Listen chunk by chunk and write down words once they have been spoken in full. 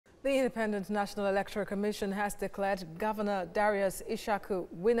The Independent National Electoral Commission has declared Governor Darius Ishaku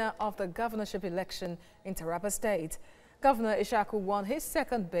winner of the governorship election in Taraba State. Governor Ishaku won his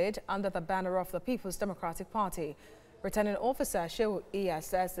second bid under the banner of the People's Democratic Party. Returning Officer Shehu Iya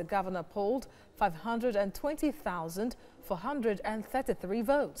says the governor polled 520,433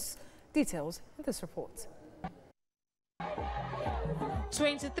 votes. Details in this report.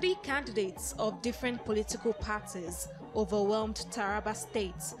 23 candidates of different political parties overwhelmed Taraba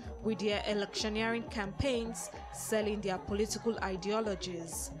State with their electioneering campaigns, selling their political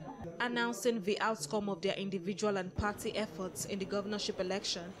ideologies. Announcing the outcome of their individual and party efforts in the governorship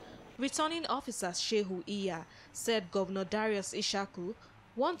election, Returning Officer Shehu Iya said Governor Darius Ishaku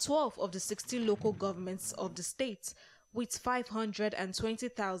won 12 of the 16 local governments of the state with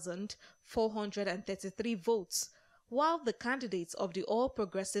 520,433 votes, while the candidates of the All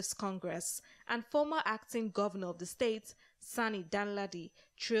Progressives Congress and former acting governor of the state, Sani Danladi,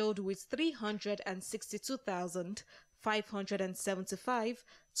 trailed with 362,575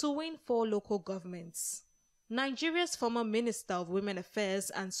 to win 4 local governments. Nigeria's former Minister of Women Affairs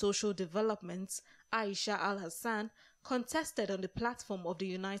and Social Development, Aisha Al-Hassan, contested on the platform of the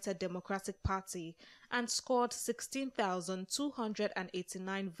United Democratic Party and scored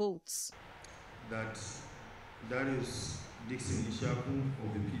 16,289 votes. That Darius Ishaku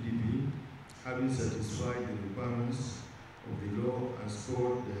of the PDP, having satisfied the requirements of the law and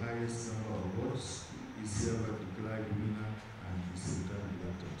scored the highest number of votes, is hereby declared winner and is returned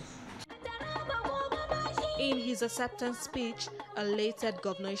elected. In his acceptance speech, elated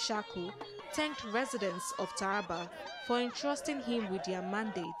Governor Ishaku thanked residents of Taraba for entrusting him with their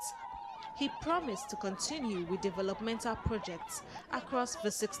mandates. He promised to continue with developmental projects across the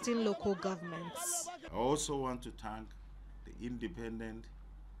 16 local governments. I also want to thank the Independent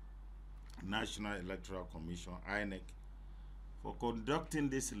National Electoral Commission, INEC, for conducting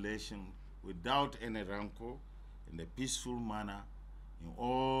this election without any rancor in a peaceful manner in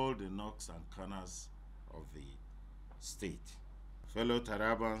all the nooks and corners of the state. Fellow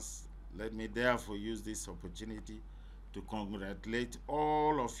Tarabans, let me therefore use this opportunity to congratulate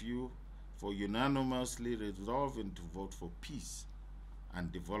all of you for unanimously resolving to vote for peace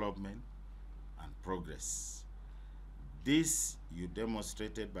and development and progress. This you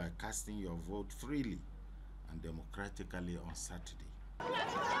demonstrated by casting your vote freely and democratically on Saturday.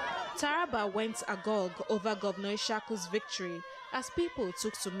 Taraba went agog over Governor Ishaku's victory as people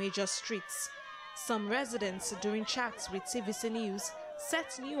took to major streets. Some residents during chats with TVC News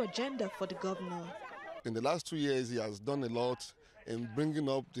set new agenda for the governor. In the last 2 years, he has done a lot in bringing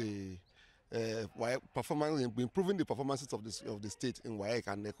up the performance, improving the performances of the state in WAEC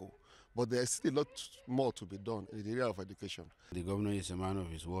and NECO. But there is still a lot more to be done in the area of education. The governor is a man of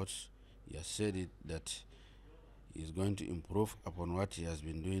his words. He has said it that he is going to improve upon what he has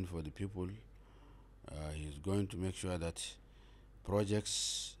been doing for the people. He is going to make sure that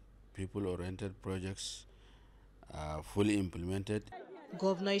projects, people-oriented projects, are fully implemented.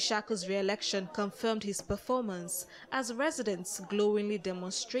 Governor Ishaku's re-election confirmed his performance as residents glowingly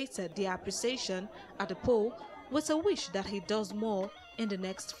demonstrated their appreciation at the poll with a wish that he does more in the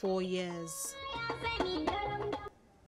next 4 years.